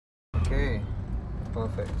Okay,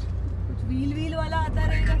 perfect. कुछ wheel वाला आता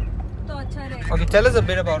रहेगा तो अच्छा रहेगा. Okay, tell us a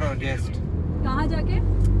bit about our guest. कहाँ जाके?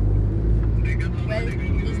 Well,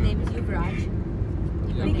 his name is Yuvraj.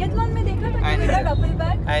 Decathlon में देखा था कि मेरा duffel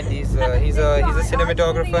bag. And he's a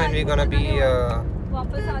cinematographer, and we're gonna be.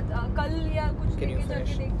 वापस कल या कुछ लेके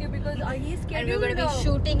जाके देखते हैं because he's scheduled. And we're going to be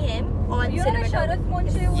shooting him on Cinematographer.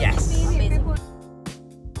 Yes. Amazing.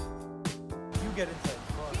 You get inside.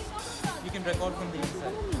 You can record from the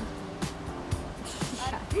inside.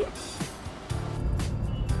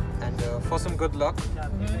 And for some good luck.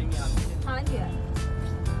 हाँ जी यार.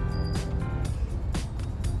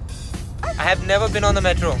 I have never been on the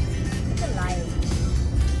metro. It's a lie.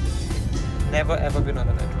 Never ever been on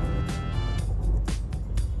the metro.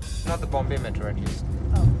 Not the Bombay metro, at least.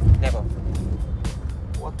 Oh. Never.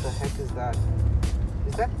 What the heck is that?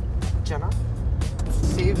 Is that Jana?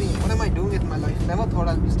 Save me. What am I doing with my life? Never thought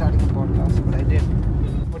I'd be starting a podcast, but I did.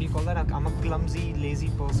 What do you call that? I'm a clumsy, lazy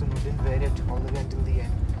person who didn't wear it all the way until the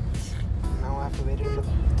end. Now I have to wear it. Look,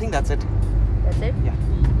 I think that's it. That's it? Yeah.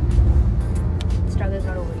 Struggle's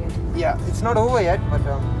not over yet. Yeah, it's not over yet, but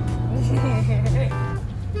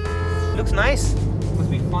looks nice.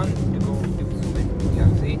 Must be fun to go to zoom in. Yeah,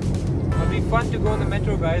 see? Must be fun to go on the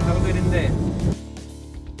metro, guys. How's it in there?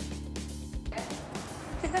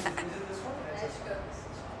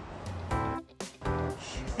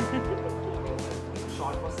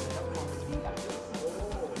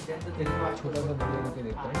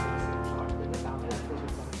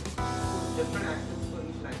 Different accents for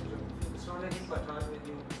each language. It's not like in Pathan when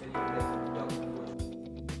you like dub.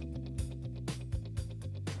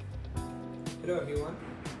 Hello everyone.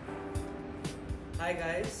 Hi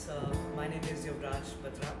guys, my name is Yuvraj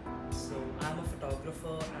Batra. So I'm a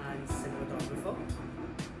photographer and cinematographer.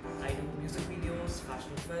 I do music videos,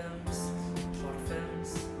 fashion films, short films,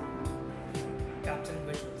 capturing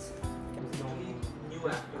visuals. New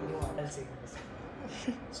actor. I'll say this.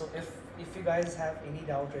 So if you guys have any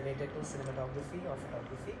doubt related to cinematography or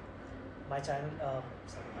photography, my channel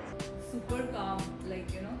Super calm,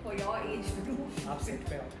 like you know, for your age group. आप set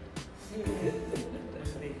पे आओ.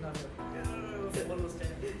 देखना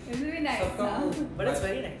It will be nice, ना? But it's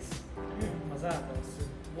very nice. मजा आता है उससे.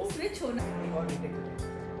 वो Switch होना. और detective.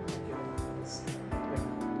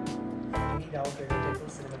 Any doubt related to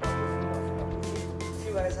cinematography or photography? If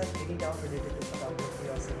you guys have any doubt related to photography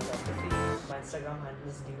or cinematography, my Instagram handle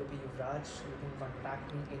is DOP_Yuvraj. You can contact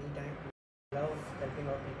me anytime. I love helping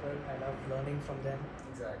out people. I love learning from them.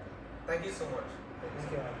 Exactly. Thank you so much.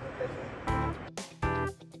 Thank you. My pleasure.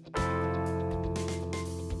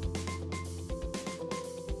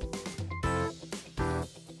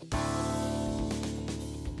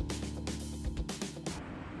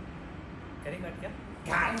 Getting that? Yeah.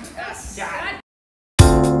 Yes.